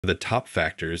The top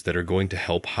factors that are going to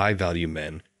help high-value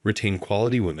men retain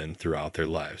quality women throughout their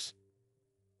lives.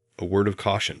 A word of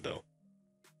caution, though.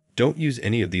 Don't use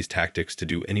any of these tactics to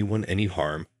do anyone any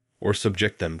harm or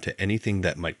subject them to anything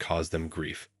that might cause them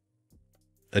grief.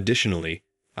 Additionally,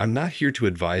 I'm not here to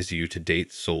advise you to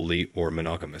date solely or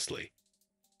monogamously.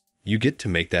 You get to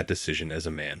make that decision as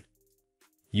a man.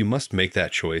 You must make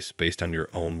that choice based on your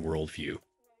own worldview.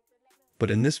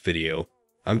 But in this video,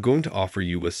 I'm going to offer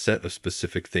you a set of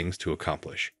specific things to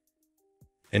accomplish.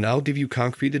 And I'll give you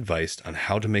concrete advice on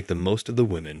how to make the most of the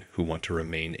women who want to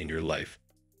remain in your life.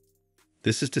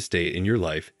 This is to stay in your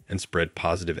life and spread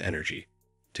positive energy,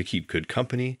 to keep good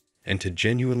company, and to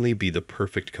genuinely be the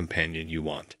perfect companion you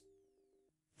want.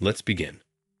 Let's begin.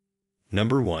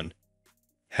 Number 1.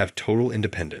 Have total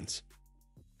independence.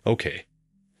 Okay,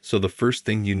 so the first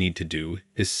thing you need to do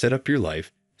is set up your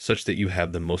life such that you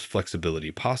have the most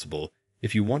flexibility possible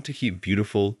if you want to keep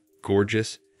beautiful,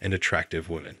 gorgeous, and attractive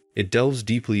women. It delves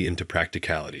deeply into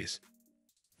practicalities.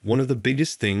 One of the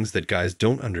biggest things that guys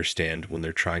don't understand when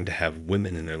they're trying to have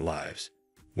women in their lives,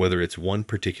 whether it's one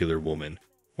particular woman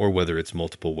or whether it's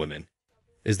multiple women,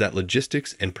 is that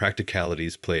logistics and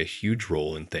practicalities play a huge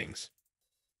role in things.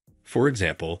 For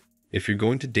example, if you're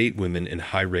going to date women in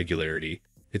high regularity,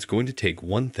 it's going to take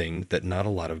one thing that not a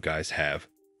lot of guys have,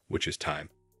 which is time.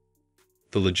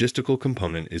 The logistical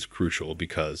component is crucial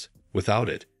because, without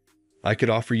it, I could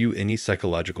offer you any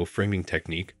psychological framing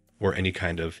technique or any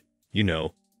kind of,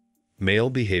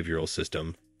 male behavioral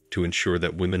system to ensure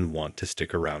that women want to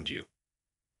stick around you.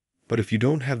 But if you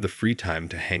don't have the free time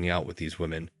to hang out with these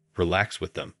women, relax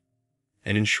with them,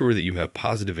 and ensure that you have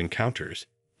positive encounters,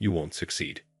 you won't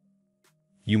succeed.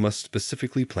 You must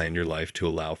specifically plan your life to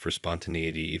allow for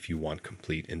spontaneity if you want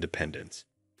complete independence.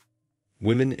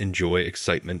 Women enjoy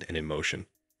excitement and emotion,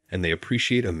 and they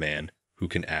appreciate a man who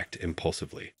can act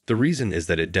impulsively. The reason is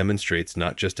that it demonstrates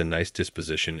not just a nice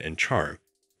disposition and charm,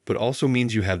 but also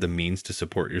means you have the means to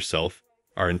support yourself,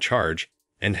 are in charge,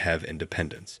 and have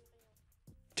independence.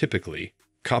 Typically,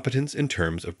 competence in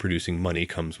terms of producing money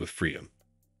comes with freedom.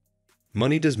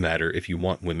 Money does matter if you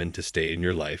want women to stay in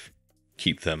your life,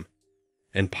 keep them,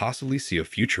 and possibly see a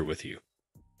future with you.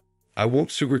 I won't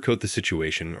sugarcoat the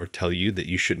situation or tell you that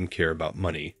you shouldn't care about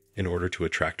money in order to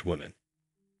attract women.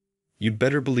 You'd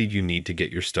better believe you need to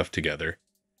get your stuff together,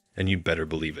 and you'd better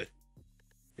believe it.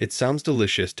 It sounds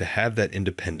delicious to have that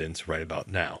independence right about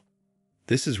now.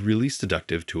 This is really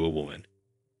seductive to a woman.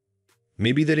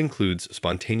 Maybe that includes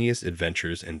spontaneous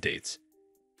adventures and dates.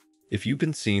 If you've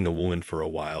been seeing a woman for a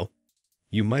while,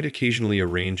 you might occasionally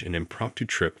arrange an impromptu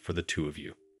trip for the two of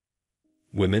you.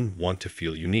 Women want to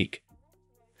feel unique.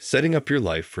 Setting up your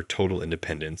life for total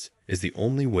independence is the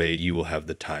only way you will have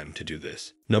the time to do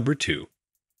this. Number 2.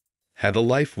 Have a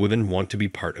life women want to be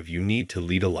part of. You need to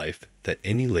lead a life that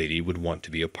any lady would want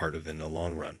to be a part of in the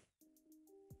long run.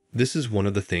 This is one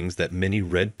of the things that many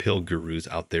red pill gurus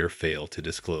out there fail to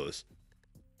disclose.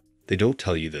 They don't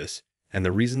tell you this, and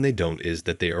the reason they don't is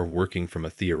that they are working from a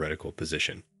theoretical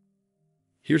position.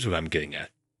 Here's what I'm getting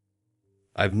at.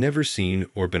 I've never seen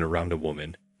or been around a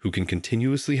woman who can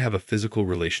continuously have a physical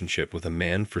relationship with a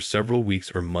man for several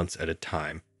weeks or months at a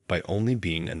time by only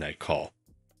being a night call.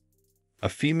 A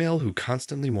female who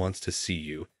constantly wants to see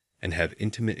you and have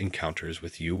intimate encounters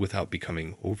with you without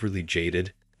becoming overly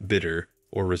jaded, bitter,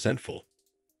 or resentful,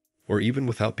 or even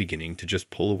without beginning to just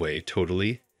pull away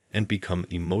totally and become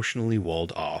emotionally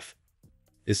walled off,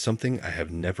 is something I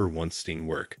have never once seen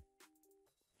work.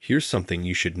 Here's something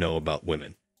you should know about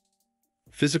women.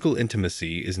 Physical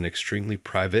intimacy is an extremely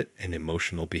private and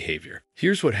emotional behavior.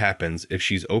 Here's what happens if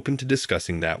she's open to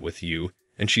discussing that with you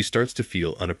and she starts to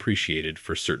feel unappreciated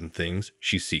for certain things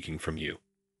she's seeking from you.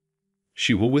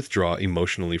 She will withdraw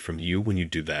emotionally from you when you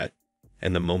do that,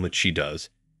 and the moment she does,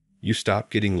 you stop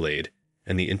getting laid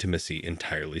and the intimacy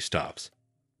entirely stops.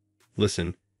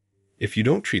 Listen, if you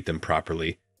don't treat them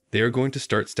properly, they are going to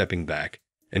start stepping back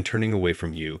and turning away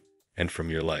from you and from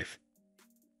your life.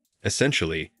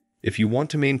 Essentially, if you want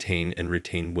to maintain and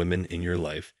retain women in your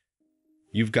life,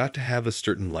 you've got to have a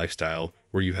certain lifestyle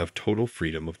where you have total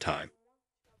freedom of time.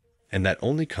 And that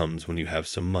only comes when you have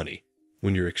some money,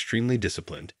 when you're extremely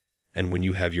disciplined, and when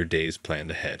you have your days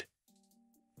planned ahead.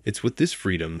 It's with this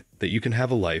freedom that you can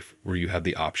have a life where you have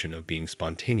the option of being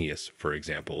spontaneous, for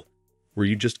example, where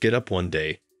you just get up one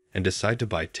day and decide to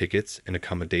buy tickets and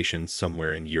accommodations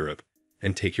somewhere in Europe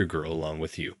and take your girl along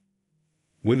with you.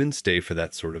 Women stay for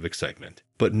that sort of excitement.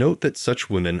 But note that such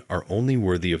women are only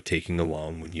worthy of taking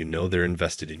along when you know they're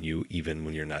invested in you even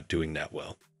when you're not doing that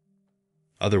well.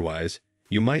 Otherwise,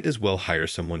 you might as well hire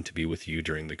someone to be with you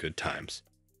during the good times.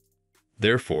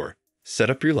 Therefore, set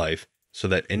up your life so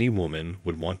that any woman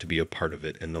would want to be a part of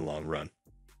it in the long run.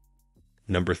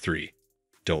 Number 3.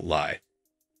 Don't lie.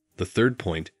 The third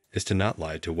point is to not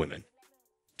lie to women.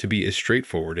 To be as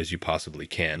straightforward as you possibly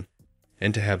can,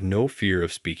 and to have no fear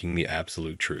of speaking the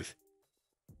absolute truth.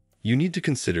 You need to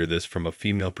consider this from a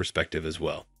female perspective as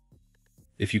well.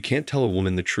 If you can't tell a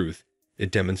woman the truth,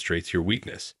 it demonstrates your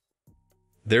weakness.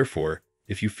 Therefore,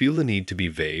 if you feel the need to be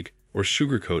vague or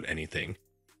sugarcoat anything,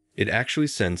 it actually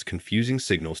sends confusing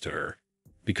signals to her,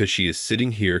 because she is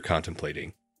sitting here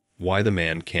contemplating why the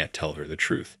man can't tell her the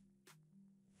truth.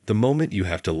 The moment you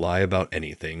have to lie about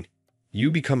anything, you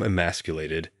become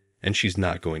emasculated, and she's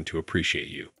not going to appreciate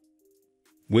you.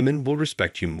 Women will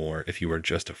respect you more if you are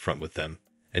just upfront with them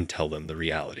and tell them the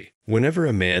reality. Whenever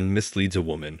a man misleads a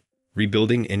woman,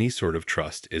 rebuilding any sort of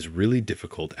trust is really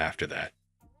difficult after that.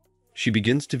 She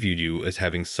begins to view you as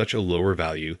having such a lower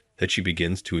value that she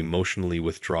begins to emotionally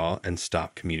withdraw and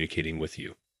stop communicating with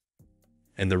you.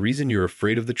 And the reason you're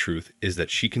afraid of the truth is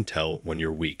that she can tell when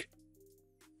you're weak.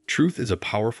 Truth is a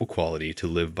powerful quality to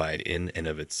live by in and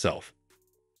of itself.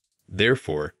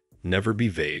 Therefore, never be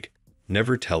vague,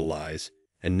 never tell lies,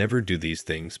 and never do these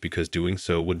things because doing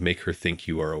so would make her think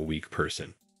you are a weak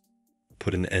person.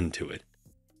 Put an end to it.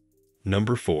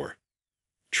 Number 4.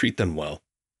 Treat them well.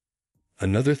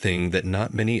 Another thing that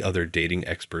not many other dating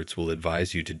experts will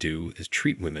advise you to do is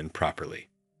treat women properly.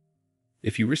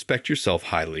 If you respect yourself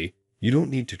highly, you don't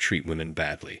need to treat women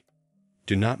badly.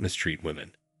 Do not mistreat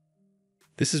women.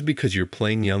 This is because you're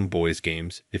playing young boys'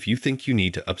 games if you think you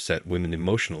need to upset women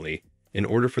emotionally in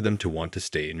order for them to want to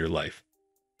stay in your life.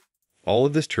 All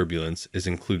of this turbulence is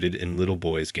included in little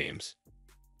boys' games.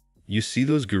 You see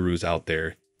those gurus out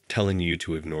there telling you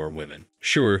to ignore women.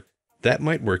 Sure, that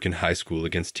might work in high school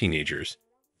against teenagers,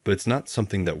 but it's not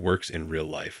something that works in real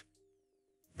life.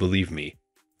 Believe me,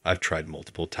 I've tried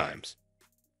multiple times.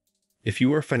 If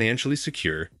you are financially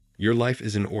secure, your life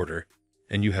is in order,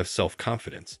 and you have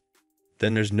self-confidence,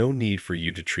 then there's no need for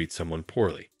you to treat someone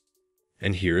poorly.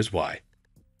 And here is why.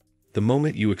 The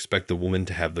moment you expect the woman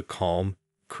to have the calm,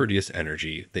 courteous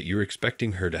energy that you're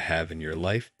expecting her to have in your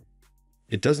life,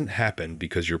 it doesn't happen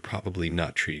because you're probably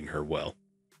not treating her well.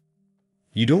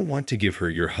 You don't want to give her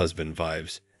your husband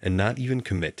vibes and not even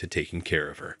commit to taking care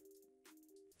of her.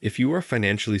 If you are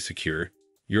financially secure,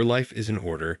 your life is in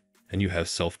order, and you have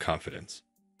self-confidence.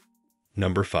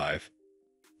 Number 5.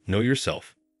 Know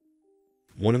yourself.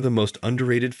 One of the most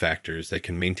underrated factors that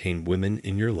can maintain women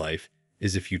in your life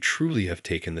is if you truly have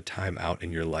taken the time out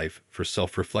in your life for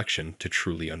self-reflection to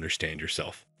truly understand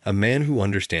yourself. A man who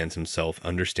understands himself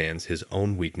understands his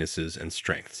own weaknesses and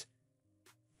strengths.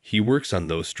 He works on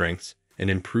those strengths and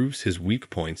improves his weak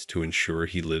points to ensure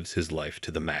he lives his life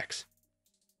to the max.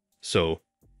 So,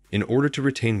 in order to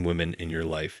retain women in your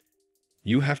life,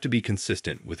 you have to be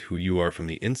consistent with who you are from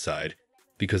the inside,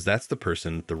 because that's the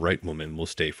person the right woman will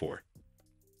stay for.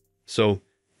 So,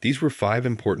 these were 5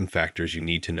 important factors you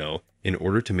need to know in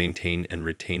order to maintain and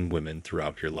retain women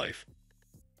throughout your life.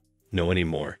 Know any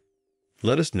more?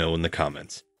 Let us know in the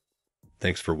comments.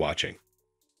 Thanks for watching.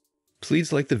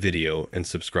 Please like the video and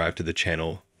subscribe to the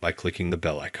channel by clicking the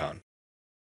bell icon.